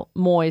soil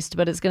moist,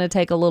 but it's going to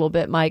take a little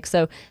bit, Mike.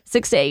 So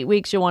 6 to 8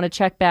 weeks, you'll want to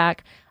check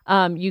back.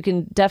 You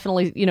can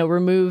definitely,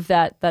 remove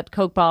that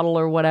Coke bottle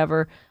or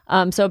whatever.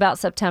 So about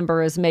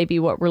September is maybe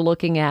what we're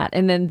looking at.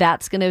 And then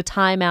that's going to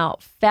time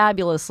out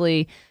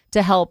fabulously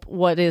to help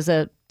what is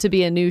to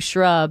be a new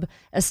shrub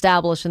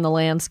established in the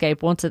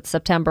landscape. Once it's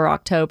September,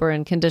 October,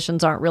 and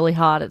conditions aren't really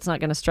hot, it's not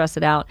going to stress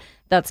it out.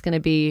 That's going to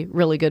be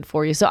really good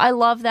for you. So I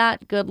love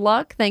that. Good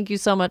luck. Thank you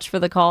so much for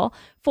the call.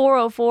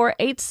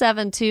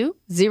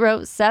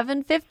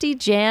 404-872-0750.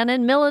 Jan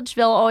in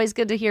Milledgeville. Always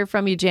good to hear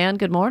from you, Jan.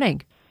 Good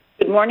morning.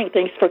 Good morning.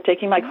 Thanks for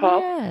taking my call.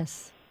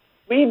 Yes.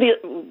 We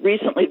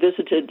recently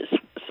visited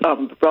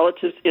some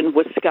relatives in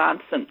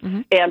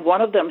Wisconsin, and one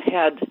of them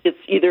had it's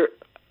either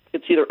a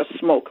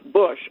smoke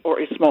bush or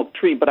a smoke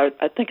tree, but I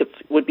think it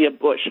would be a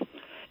bush,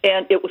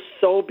 and it was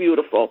so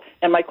beautiful.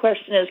 And my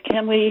question is,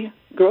 can we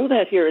grow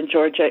that here in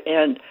Georgia?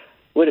 And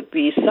would it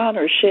be sun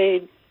or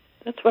shade?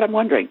 That's what I'm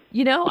wondering.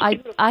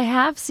 I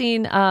have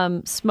seen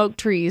smoke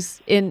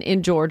trees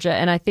in Georgia,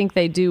 and I think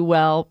they do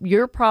well.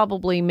 You're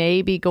probably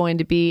maybe going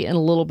to be in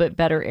a little bit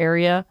better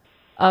area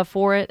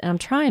for it. And I'm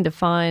trying to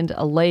find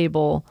a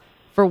label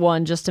for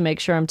one just to make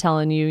sure I'm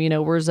telling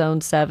you, we're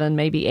zone 7,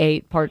 maybe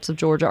 8 parts of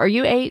Georgia. Are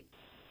you 8?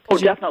 Oh,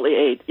 definitely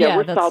 8. Yeah,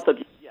 we're south of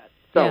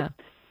so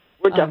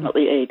we're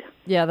definitely 8.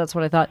 Yeah, that's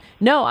what I thought.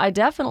 No, I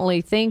definitely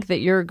think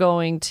that you're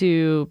going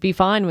to be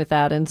fine with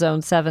that in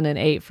zone 7 and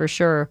 8 for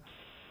sure.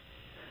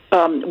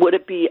 Would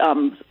it be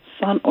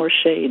sun or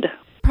shade?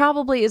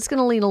 Probably. It's going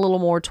to lean a little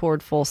more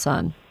toward full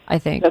sun, I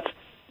think.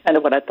 kind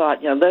of what I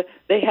thought.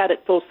 They had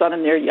it full sun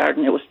in their yard,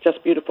 and it was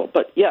just beautiful.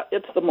 But, yeah,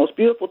 it's the most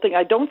beautiful thing.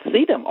 I don't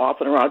see them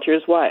often around here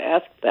is why I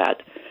asked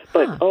that.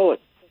 But,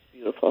 it's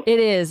beautiful. It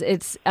is.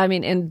 It's,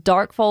 in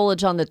dark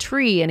foliage on the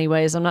tree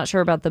anyways. I'm not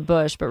sure about the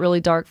bush, but really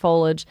dark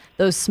foliage,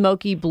 those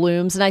smoky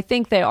blooms. And I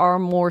think they are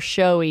more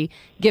showy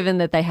given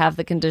that they have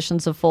the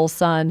conditions of full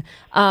sun.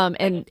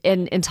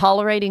 And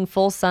tolerating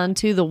full sun,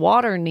 too, the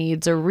water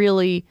needs are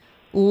really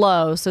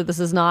low. So this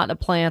is not a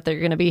plant that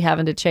you're going to be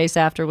having to chase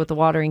after with the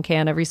watering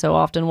can every so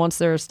often. Once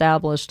they're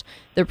established,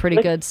 they're pretty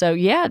good. So,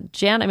 yeah,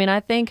 Jan, I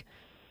think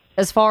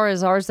as far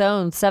as our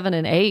zone 7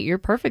 and 8, you're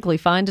perfectly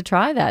fine to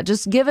try that.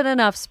 Just give it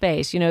enough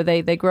space.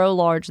 They grow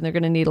large and they're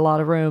going to need a lot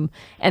of room.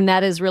 And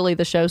that is really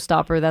the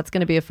showstopper. That's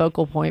going to be a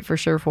focal point for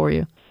sure for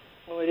you.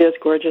 Oh, it is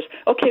gorgeous.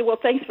 Okay, well,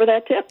 thanks for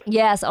that tip.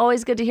 Yes,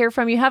 always good to hear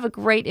from you. Have a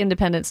great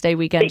Independence Day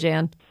weekend,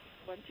 Jan.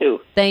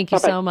 Thank you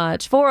so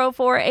much.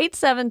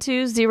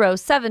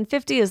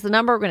 404-872-0750 is the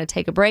number. We're going to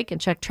take a break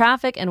and check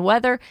traffic and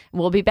weather.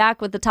 And we'll be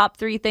back with the top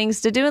 3 things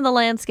to do in the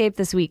landscape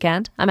this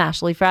weekend. I'm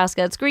Ashley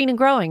Frasca. It's Green and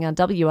Growing on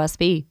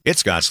WSB.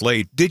 It's Scott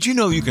Slade. Did you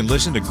know you can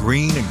listen to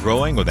Green and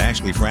Growing with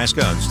Ashley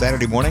Frasca on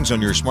Saturday mornings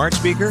on your smart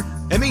speaker?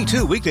 And me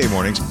too, weekday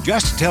mornings.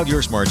 Just tell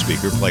your smart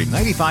speaker, play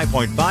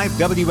 95.5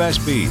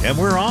 WSB. And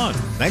we're on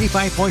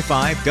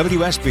 95.5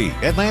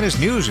 WSB, Atlanta's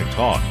News and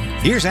Talk.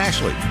 Here's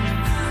Ashley.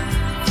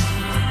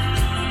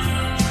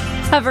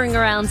 Hovering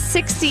around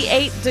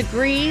 68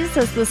 degrees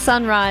as the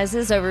sun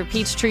rises over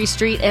Peachtree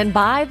Street. And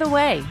by the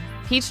way,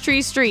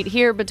 Peachtree Street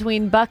here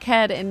between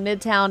Buckhead and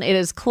Midtown, it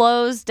is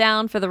closed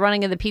down for the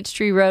running of the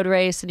Peachtree Road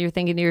Race. And you're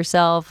thinking to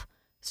yourself,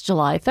 it's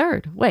July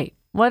 3rd. Wait,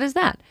 what is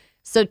that?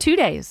 So 2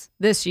 days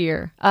this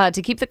year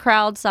to keep the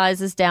crowd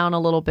sizes down a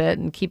little bit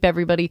and keep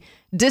everybody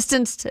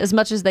distanced as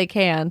much as they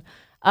can.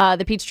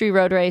 The Peachtree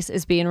Road Race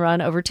is being run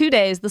over 2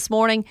 days. This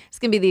morning, it's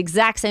going to be the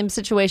exact same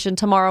situation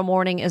tomorrow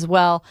morning as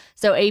well.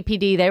 So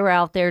APD, they were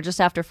out there just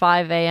after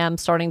 5 a.m.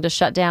 starting to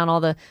shut down all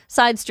the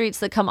side streets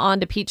that come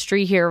onto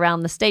Peachtree here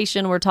around the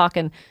station. We're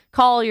talking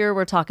Collier,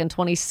 we're talking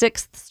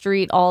 26th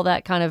Street, all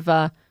that kind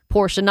of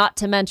portion. Not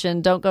to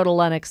mention, don't go to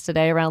Lenox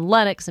today. Around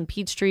Lenox and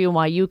Peachtree and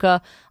Wyuka,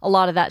 a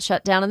lot of that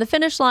shut down. And the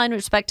finish line,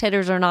 which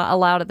spectators are not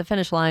allowed at the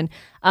finish line,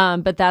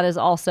 but that is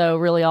also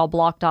really all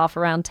blocked off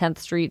around 10th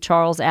Street,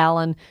 Charles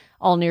Allen,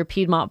 all near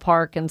Piedmont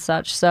Park and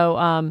such. So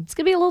it's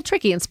going to be a little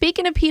tricky. And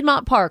speaking of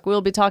Piedmont Park, we'll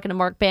be talking to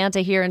Mark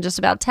Banta here in just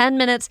about 10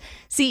 minutes,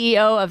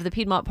 CEO of the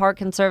Piedmont Park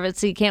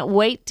Conservancy. Can't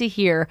wait to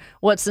hear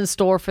what's in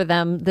store for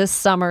them this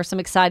summer. Some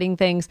exciting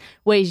things,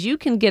 ways you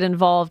can get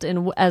involved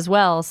in as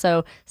well.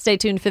 So stay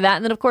tuned for that.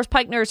 And then, of course,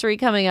 Pike Nursery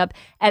coming up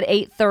at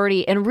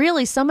 8:30. And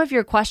really, some of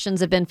your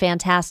questions have been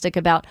fantastic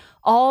about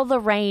all the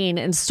rain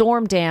and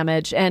storm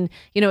damage. And,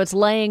 it's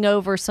laying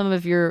over some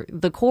of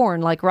the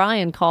corn like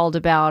Ryan called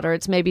about, or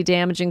it's maybe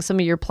damaging some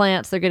of your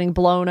plants. They're getting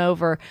blown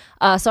over.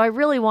 So I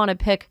really want to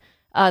pick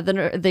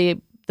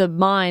the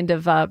mind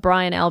of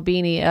Brian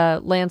Albini, a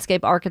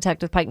landscape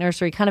architect with Pike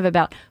Nursery, kind of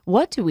about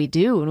what do we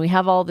do when we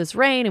have all this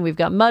rain and we've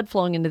got mud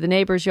flowing into the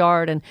neighbor's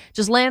yard, and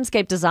just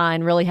landscape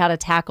design, really how to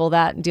tackle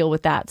that and deal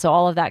with that. So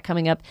all of that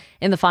coming up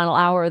in the final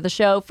hour of the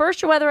show.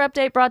 First, your weather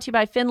update brought to you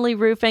by Finley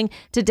Roofing.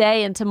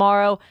 Today and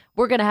tomorrow,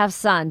 we're going to have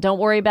sun. Don't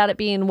worry about it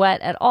being wet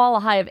at all. A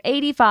high of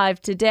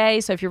 85 today.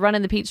 So if you're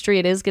running the Peachtree,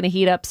 it is going to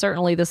heat up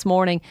certainly this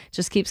morning.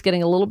 Just keeps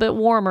getting a little bit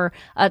warmer.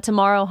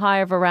 Tomorrow, high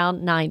of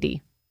around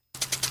 90.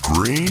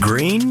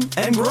 Green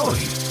and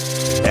Growing.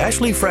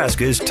 Ashley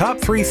Frasca's top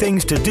 3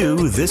 things to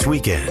do this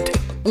weekend.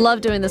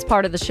 Love doing this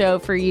part of the show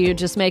for you,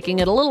 just making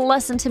it a little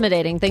less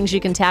intimidating. Things you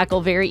can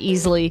tackle very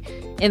easily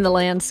in the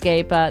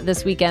landscape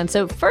this weekend.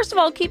 So first of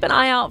all, keep an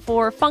eye out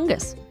for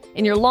fungus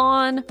in your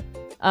lawn,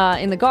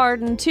 in the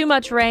garden. Too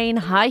much rain,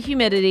 high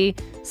humidity,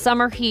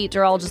 summer heat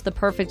are all just the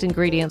perfect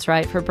ingredients,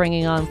 right, for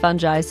bringing on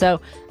fungi. So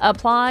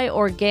apply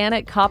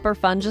organic copper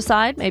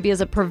fungicide, maybe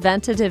as a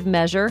preventative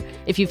measure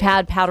if you've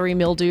had powdery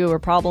mildew or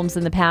problems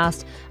in the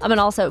past. And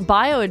also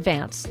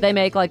BioAdvance. They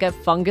make like a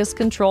fungus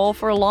control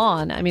for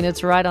lawn.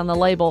 It's right on the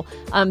label.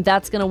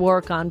 That's going to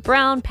work on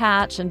brown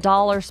patch and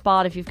dollar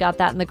spot if you've got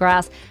that in the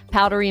grass,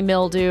 powdery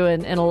mildew,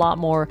 and a lot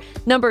more.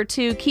 Number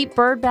 2, keep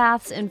bird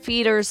baths and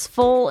feeders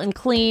full and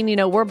clean.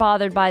 We're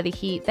bothered by the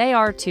heat. They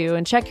are too.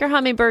 And check your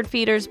hummingbird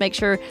feeders. Make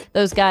sure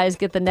those guys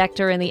get the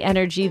nectar and the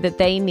energy that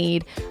they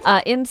need.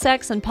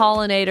 Insects and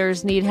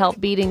pollinators need help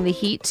beating the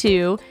heat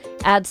too.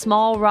 Add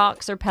small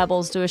rocks or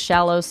pebbles to a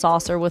shallow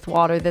saucer with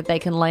water that they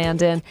can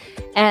land in.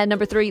 And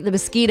number 3, the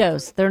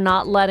mosquitoes. They're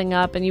not letting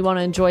up, and you want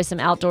to enjoy some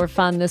outdoor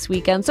fun this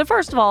weekend. So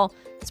first of all,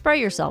 spray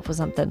yourself with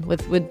something,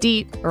 with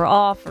DEET or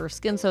Off or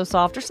Skin So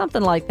Soft or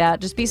something like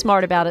that. Just be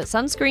smart about it.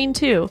 Sunscreen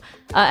too,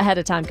 ahead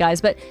of time,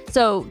 guys. But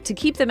so to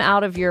keep them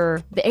out of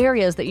the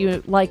areas that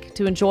you like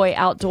to enjoy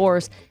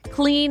outdoors,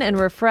 clean and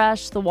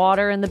refresh the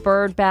water in the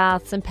bird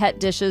baths and pet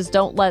dishes.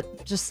 Don't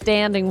let just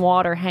standing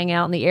water hang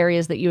out in the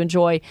areas that you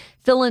enjoy.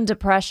 Fill in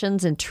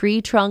depressions and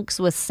tree trunks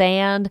with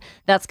sand.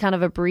 That's kind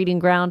of a breeding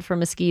ground for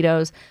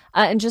mosquitoes.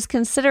 And just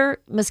consider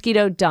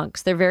mosquito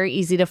dunks. They're very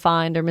easy to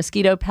find, or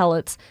mosquito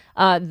pellets.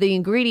 The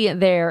ingredient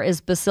there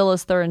is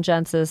Bacillus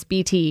thuringiensis,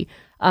 BT.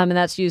 And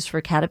that's used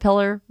for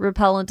caterpillar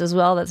repellent as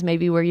well. That's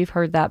maybe where you've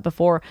heard that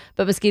before.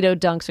 But mosquito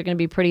dunks are going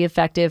to be pretty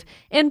effective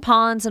in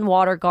ponds and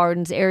water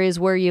gardens, areas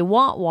where you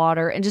want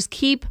water, and just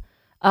keep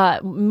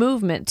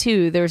movement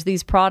too. There's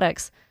these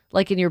products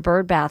like in your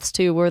bird baths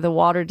too, where the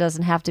water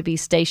doesn't have to be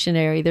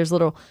stationary. There's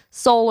little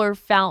solar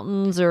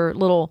fountains or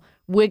little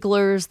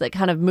wigglers that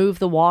kind of move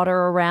the water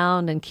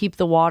around and keep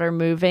the water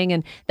moving.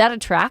 And that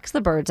attracts the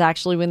birds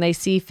actually when they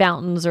see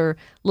fountains or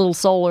little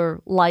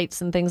solar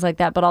lights and things like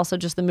that, but also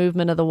just the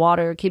movement of the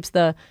water. It keeps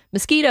the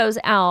mosquitoes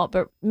out,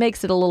 but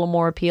makes it a little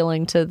more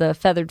appealing to the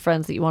feathered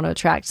friends that you want to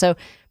attract. So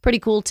pretty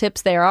cool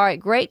tips there. All right,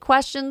 great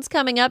questions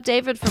coming up.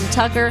 David from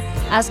Tucker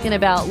asking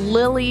about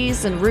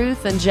lilies and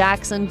Ruth and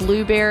Jackson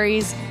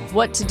blueberries,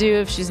 what to do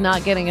if she's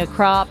not getting a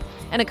crop,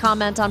 and a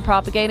comment on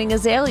propagating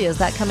azaleas.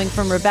 That coming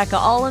from Rebecca,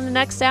 all in the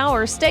next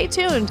hour. Stay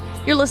tuned.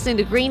 You're listening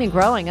to Green and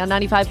Growing on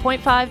 95.5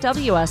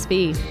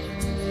 WSB.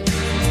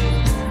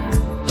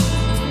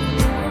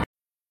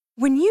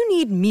 When you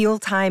need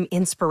mealtime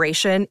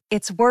inspiration,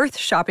 it's worth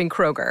shopping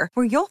Kroger,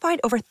 where you'll find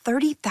over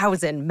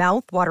 30,000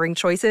 mouth-watering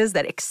choices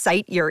that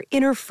excite your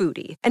inner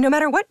foodie. And no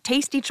matter what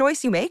tasty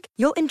choice you make,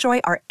 you'll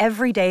enjoy our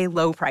everyday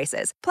low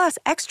prices, plus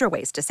extra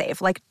ways to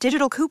save, like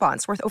digital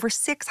coupons worth over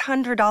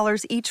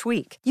 $600 each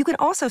week. You can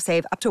also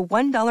save up to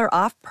 $1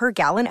 off per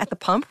gallon at the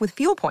pump with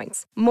fuel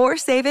points. More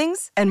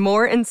savings and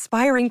more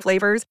inspiring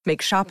flavors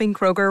make shopping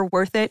Kroger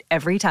worth it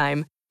every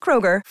time.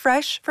 Kroger,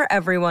 fresh for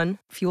everyone.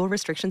 Fuel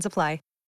restrictions apply.